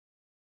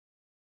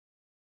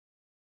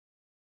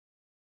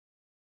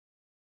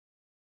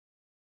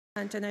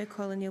And I now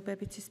call on Neil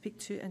Bibby to speak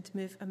to and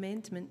move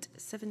Amendment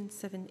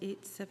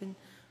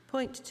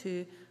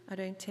 7787.2.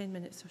 Around 10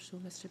 minutes or so,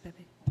 Mr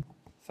Bibby.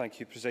 Thank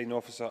you, Presiding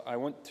Officer. I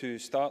want to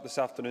start this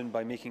afternoon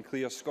by making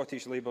clear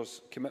Scottish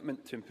Labour's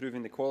commitment to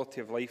improving the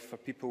quality of life for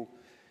people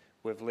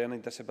with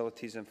learning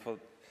disabilities, and for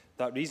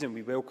that reason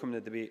we welcome the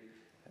debate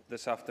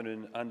this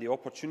afternoon and the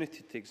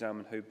opportunity to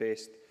examine how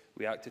best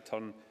we act to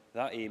turn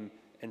that aim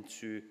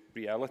into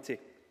reality.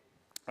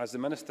 As the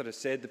Minister has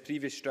said, the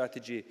previous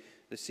strategy,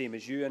 the same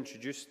as you,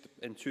 introduced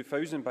in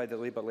 2000 by the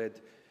Labour-led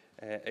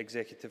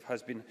executive,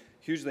 has been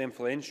hugely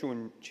influential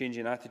in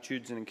changing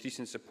attitudes and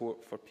increasing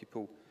support for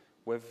people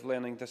with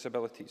learning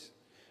disabilities.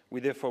 We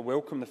therefore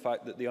welcome the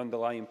fact that the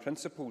underlying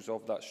principles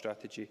of that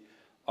strategy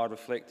are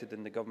reflected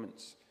in the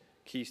Government's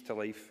Keys to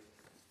Life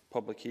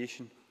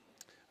publication.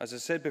 As I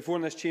said before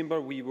in this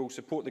chamber, we will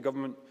support the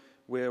Government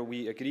where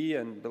we agree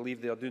and believe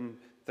they are doing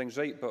things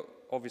right, but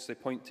obviously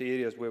point to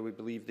areas where we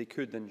believe they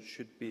could and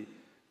should be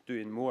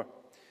doing more.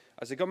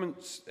 As the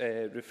Government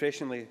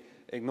refreshingly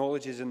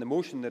acknowledges in the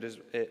motion, there is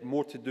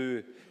more to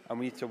do, and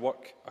we need to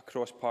work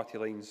across party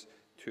lines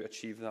to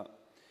achieve that.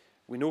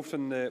 We know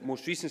from the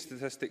most recent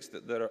statistics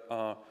that there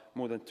are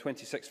more than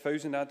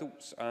 26,000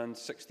 adults and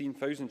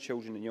 16,000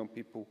 children and young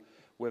people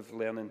with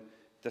learning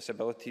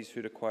disabilities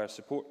who require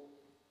support.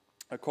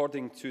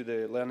 According to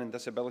the Learning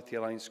Disability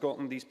Alliance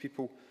Scotland, these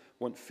people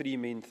want three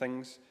main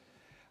things: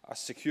 a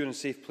secure and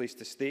safe place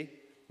to stay,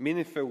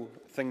 meaningful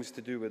things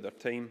to do with their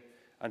time,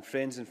 and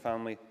friends and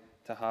family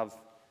to have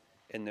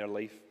in their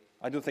life.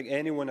 I don't think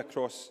anyone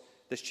across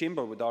this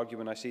chamber would argue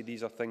when I say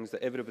these are things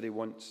that everybody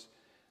wants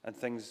and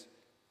things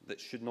that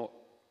should not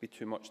be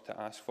too much to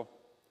ask for.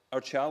 Our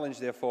challenge,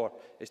 therefore,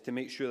 is to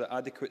make sure that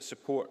adequate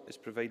support is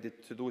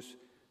provided to those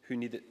who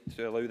need it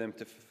to allow them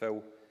to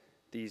fulfil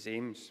these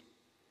aims.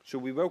 So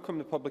we welcome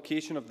the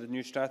publication of the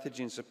new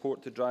strategy and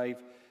support to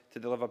drive to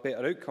deliver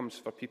better outcomes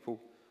for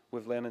people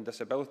with learning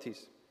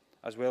disabilities,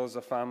 as well as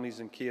their families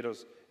and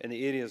carers in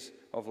the areas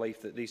of life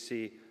that they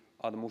say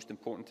are the most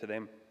important to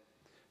them.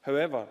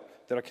 However,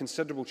 there are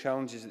considerable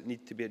challenges that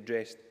need to be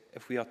addressed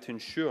if we are to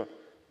ensure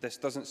this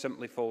doesn't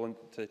simply fall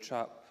into the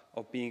trap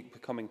of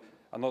becoming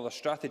another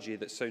strategy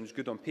that sounds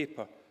good on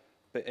paper,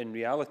 but in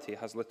reality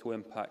has little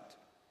impact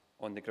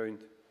on the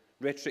ground.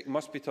 Rhetoric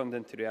must be turned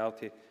into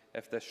reality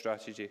if this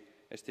strategy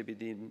is to be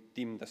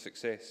deemed a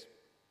success.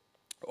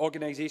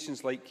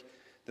 Organisations like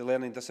the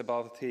Learning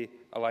Disability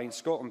Alliance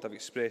Scotland have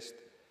expressed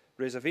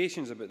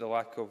reservations about the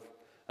lack of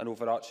an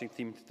overarching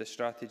theme to the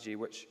strategy,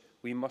 which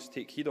we must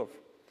take heed of.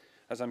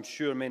 As I'm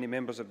sure many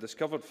members have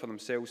discovered for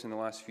themselves in the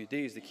last few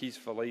days, the Keys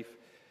for Life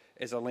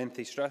is a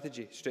lengthy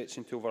strategy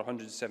stretching to over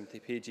 170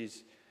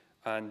 pages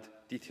and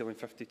detailing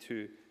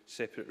 52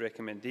 separate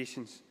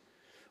recommendations.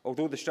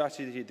 Although the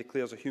strategy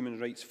declares a human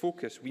rights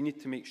focus, we need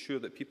to make sure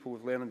that people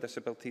with learning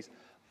disabilities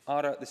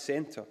are at the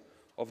centre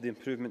of the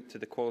improvement to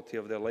the quality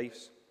of their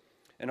lives.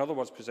 In other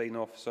words, Presiding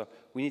Officer,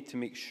 we need to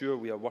make sure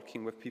we are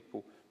working with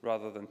people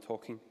rather than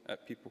talking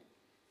at people.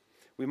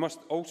 We must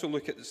also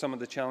look at some of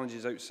the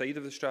challenges outside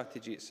of the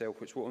strategy itself,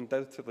 which will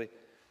undoubtedly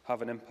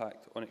have an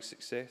impact on its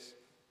success.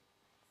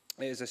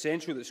 It is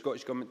essential that the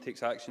Scottish Government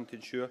takes action to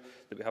ensure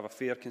that we have a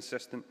fair,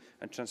 consistent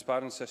and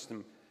transparent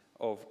system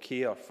of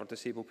care for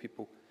disabled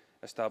people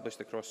established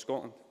across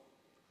Scotland.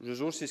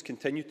 Resources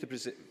continue to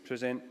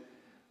present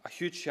a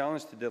huge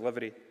challenge to the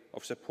delivery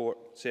of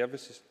support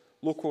services.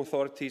 Local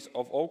authorities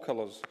of all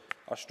colours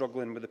are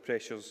struggling with the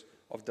pressures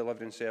of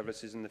delivering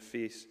services in the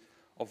face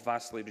of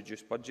vastly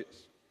reduced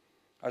budgets.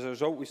 As a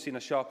result, we've seen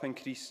a sharp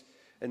increase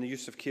in the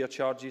use of care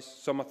charges.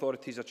 Some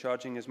authorities are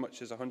charging as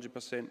much as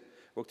 100%,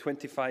 while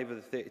 25 of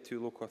the 32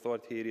 local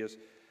authority areas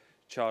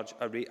charge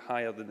a rate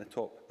higher than the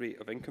top rate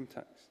of income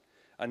tax.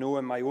 I know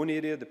in my own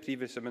area, the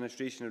previous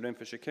administration of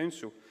Renfrewshire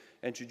Council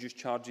introduced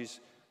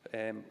charges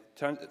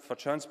for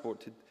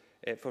transport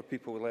for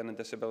people with learning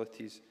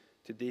disabilities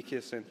to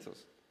daycare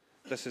centres.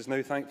 This has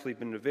now thankfully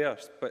been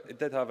reversed, but it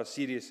did have a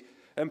serious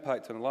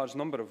impact on a large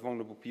number of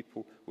vulnerable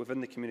people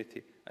within the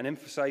community and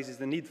emphasises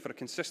the need for a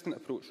consistent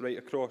approach right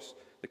across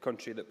the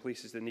country that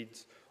places the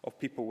needs of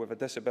people with a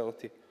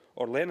disability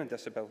or learning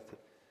disability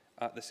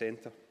at the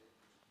centre.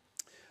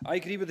 I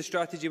agree with the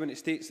strategy when it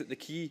states that the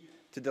key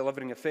to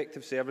delivering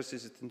effective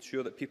services is to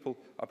ensure that people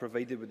are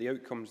provided with the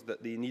outcomes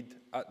that they need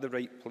at the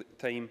right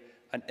time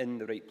and in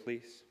the right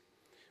place.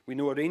 We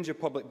know a range of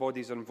public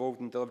bodies are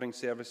involved in delivering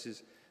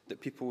services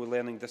that people with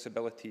learning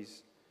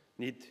disabilities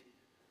need.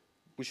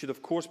 We should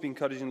of course be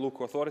encouraging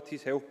local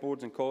authorities, health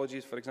boards and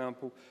colleges, for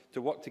example,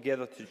 to work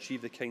together to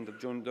achieve the kind of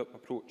joined-up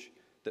approach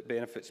that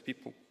benefits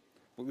people.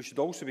 But we should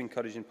also be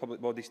encouraging public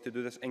bodies to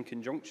do this in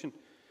conjunction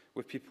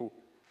with people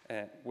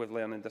with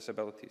learning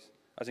disabilities.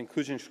 As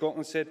Inclusion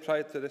Scotland said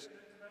prior to this...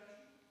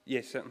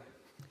 Yes, certainly.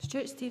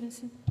 Stuart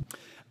Stevenson.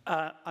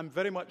 I'm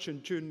very much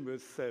in tune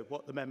with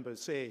what the member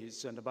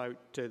says and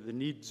about the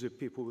needs of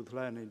people with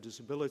learning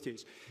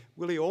disabilities.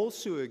 Will he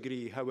also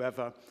agree,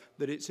 however,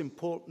 that it's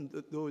important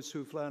that those who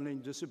have learning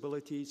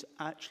disabilities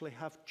actually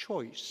have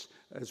choice,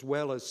 as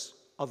well as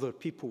other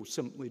people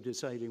simply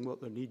deciding what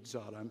their needs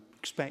are? I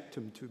expect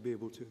him to be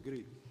able to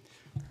agree.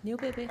 Neil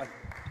Bibby.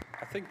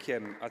 I think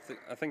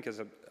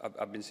as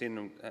I've been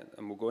saying,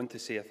 and we'll go on to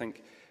say, I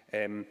think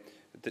that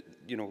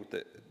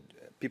that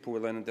people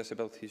with learning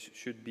disabilities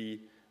should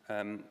be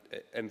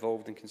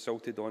involved and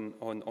consulted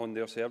on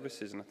their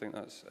services, and I think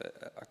that's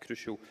a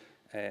crucial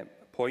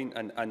point.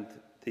 And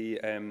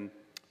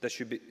this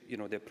should be,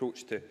 the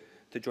approach to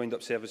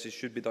joined-up services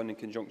should be done in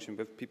conjunction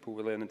with people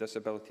with learning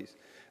disabilities.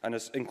 And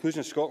as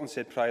Inclusion Scotland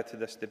said prior to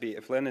this debate,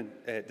 if learning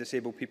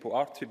disabled people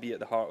are to be at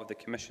the heart of the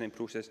commissioning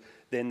process,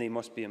 then they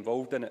must be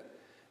involved in it.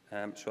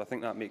 So I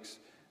think that makes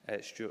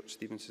Stuart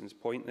Stevenson's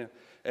point there.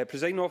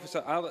 Presiding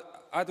Officer,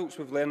 adults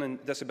with learning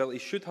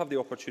disabilities should have the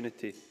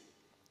opportunity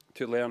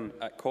to learn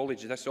at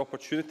college. This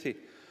opportunity,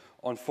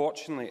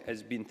 unfortunately,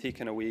 has been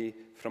taken away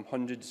from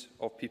hundreds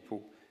of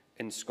people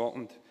in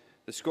Scotland.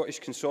 The Scottish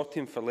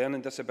Consortium for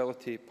Learning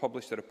Disability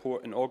published a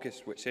report in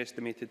August which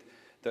estimated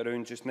that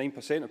around just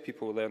 9% of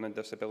people with learning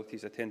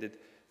disabilities attended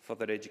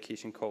further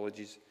education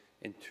colleges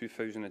in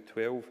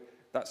 2012.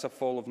 That's a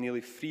fall of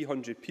nearly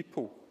 300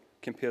 people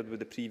compared with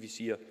the previous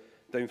year,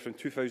 down from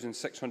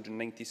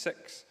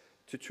 2,696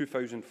 to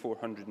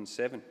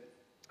 2,407.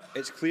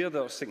 It's clear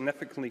there are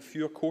significantly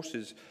fewer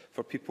courses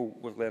for people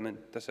with learning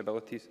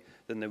disabilities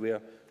than there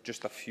were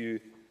just a few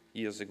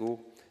years ago.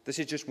 This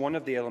is just one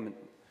of the elements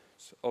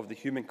of the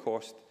human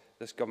cost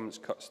this government's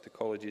cuts to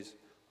colleges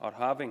are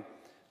having.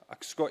 A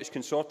Scottish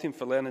Consortium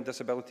for Learning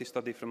Disability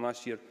study from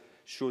last year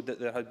showed that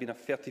there had been a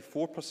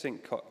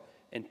 34% cut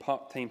in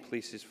part-time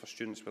places for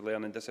students with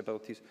learning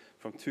disabilities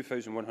from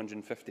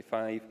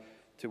 2,155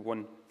 to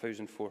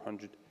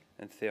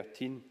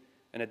 1,413.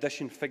 In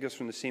addition, figures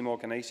from the same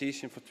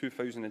organisation for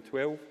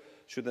 2012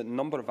 show that the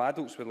number of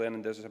adults with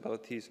learning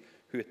disabilities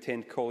who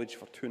attend college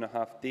for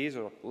 2.5 days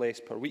or less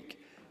per week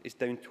is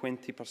down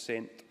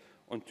 20%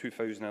 on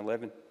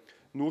 2011.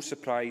 No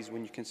surprise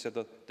when you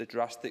consider the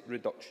drastic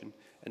reduction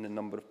in the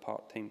number of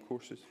part-time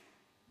courses.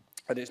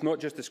 And it's not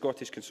just the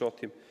Scottish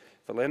Consortium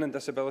for Learning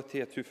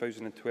Disability. A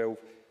 2012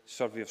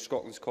 survey of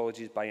Scotland's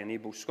colleges by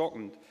Enable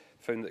Scotland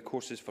found that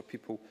courses for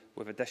people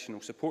with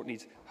additional support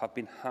needs have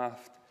been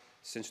halved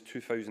since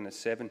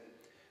 2007,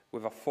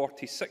 with a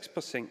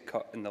 46%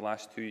 cut in the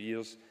last 2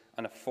 years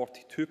and a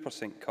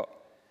 42% cut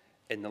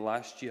in the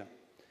last year.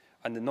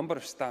 And the number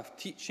of staff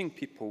teaching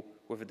people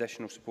with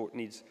additional support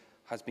needs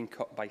has been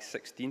cut by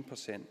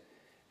 16%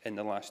 in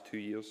the last 2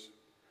 years.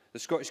 The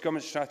Scottish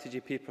Government strategy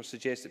paper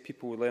suggests that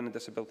people with learning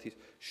disabilities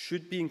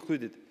should be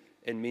included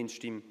in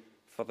mainstream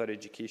further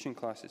education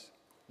classes.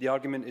 The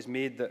argument is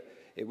made that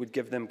it would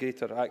give them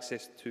greater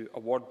access to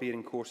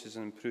award-bearing courses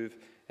and improve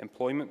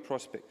employment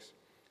prospects.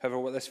 However,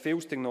 what this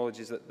fails to acknowledge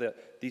is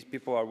that these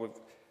people are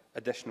with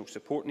additional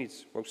support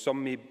needs. While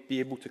some may be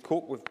able to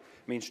cope with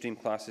mainstream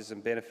classes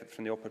and benefit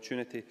from the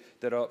opportunity,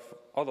 there are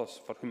others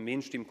for whom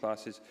mainstream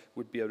classes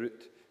would be a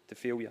route to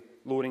failure,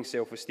 lowering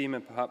self-esteem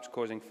and perhaps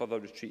causing further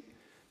retreat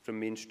from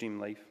mainstream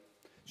life.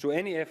 So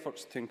any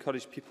efforts to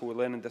encourage people with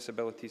learning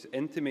disabilities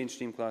into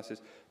mainstream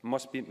classes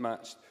must be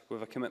matched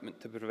with a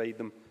commitment to provide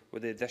them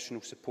with the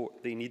additional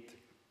support they need.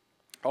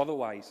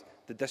 Otherwise,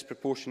 the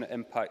disproportionate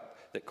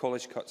impact that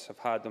college cuts have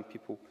had on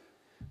people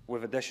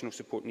with additional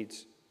support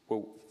needs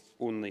will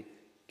only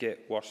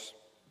get worse.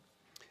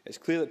 It's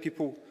clear that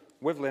people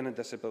with learning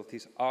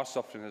disabilities are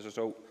suffering as a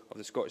result of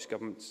the Scottish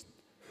Government's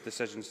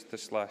decisions to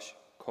slash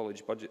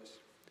college budgets.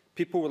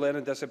 People with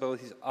learning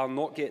disabilities are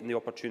not getting the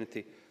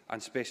opportunity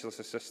and specialist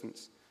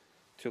assistance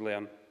to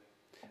learn.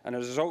 And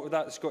as a result of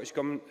that, the Scottish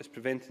Government is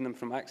preventing them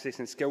from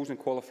accessing skills and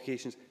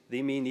qualifications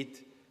they may need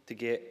to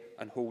get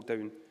and hold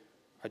down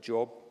a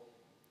job.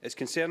 It's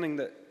concerning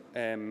that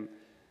the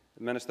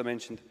Minister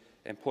mentioned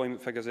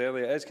employment figures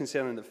earlier. It is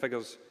concerning that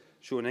figures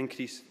show an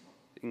increase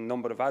in the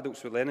number of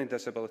adults with learning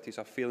disabilities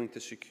are failing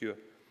to secure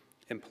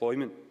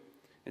employment.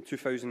 In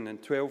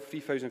 2012,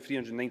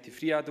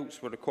 3,393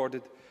 adults were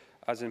recorded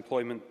as in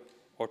employment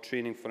or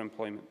training for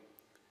employment.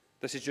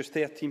 This is just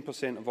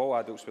 13% of all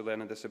adults with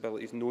learning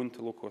disabilities known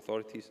to local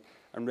authorities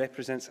and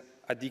represents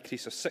a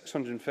decrease of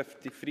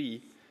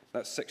 653,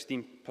 that's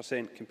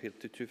 16% compared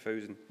to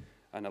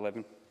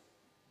 2011.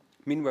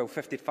 Meanwhile,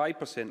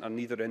 55% are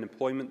neither in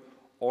employment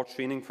or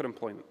training for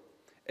employment.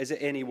 Is it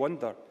any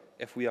wonder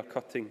if we are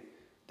cutting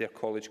their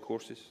college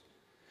courses?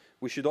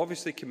 We should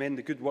obviously commend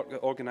the good work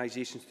that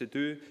organisations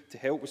do to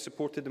help with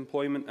supported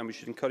employment, and we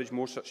should encourage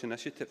more such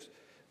initiatives,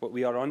 but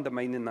we are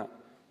undermining that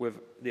with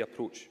the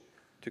approach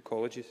to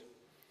colleges.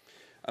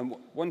 And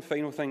one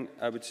final thing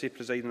I would say,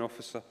 Presiding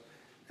Officer,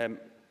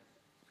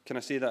 can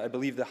I say that I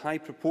believe the high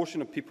proportion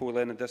of people with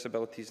learning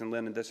disabilities and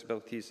learning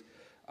disabilities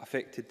are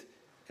affected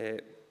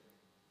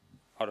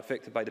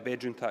by the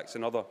bedroom tax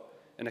and other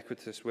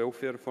iniquitous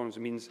welfare reforms.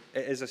 It means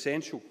it is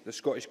essential the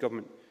Scottish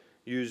Government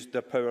used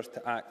their powers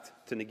to act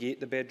to negate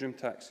the bedroom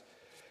tax.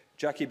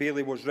 Jackie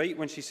Baillie was right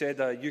when she said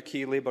a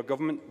UK Labour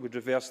government would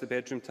reverse the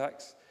bedroom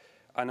tax,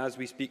 and as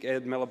we speak,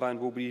 Ed Miliband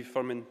will be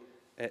reaffirming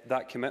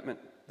that commitment.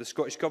 The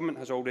Scottish Government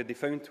has already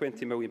found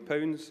 £20 million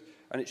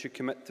and it should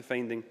commit to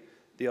finding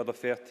the other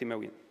 £30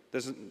 million.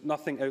 There's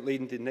nothing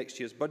outlined in next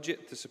year's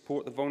budget to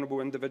support the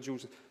vulnerable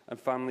individuals and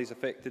families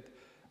affected,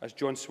 as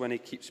John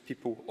Swinney keeps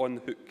people on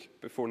the hook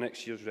before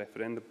next year's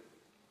referendum.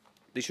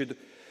 The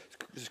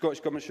Scottish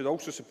Government should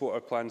also support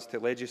our plans to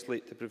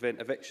legislate to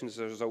prevent evictions as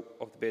a result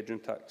of the bedroom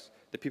tax.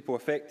 The people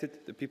affected,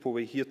 the people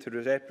we are here to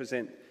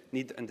represent,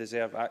 need and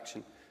deserve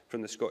action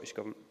from the Scottish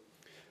Government.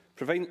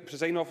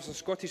 Presiding Officer,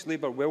 Scottish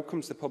Labour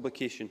welcomes the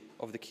publication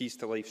of the Keys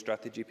to Life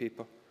strategy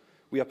paper.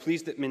 We are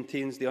pleased it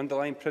maintains the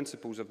underlying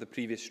principles of the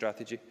previous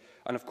strategy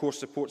and of course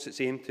supports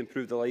its aim to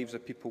improve the lives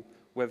of people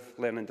with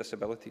learning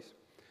disabilities.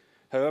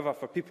 However,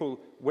 for people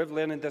with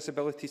learning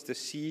disabilities to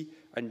see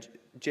and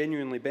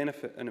genuinely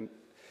benefit,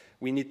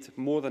 we need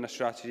more than a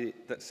strategy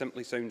that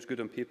simply sounds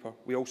good on paper.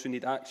 We also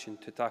need action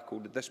to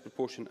tackle the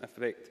disproportionate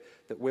effect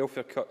that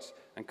welfare cuts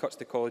and cuts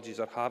to colleges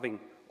are having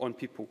on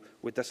people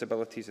with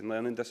disabilities and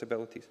learning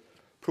disabilities.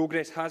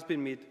 Progress has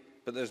been made,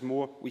 but there is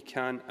more we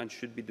can and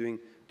should be doing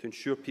to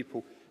ensure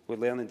people with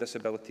learning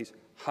disabilities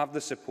have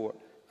the support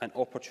and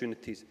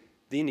opportunities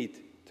they need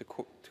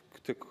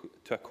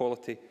to a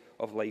quality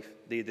of life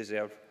they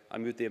deserve. I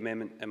move the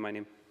amendment in my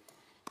name.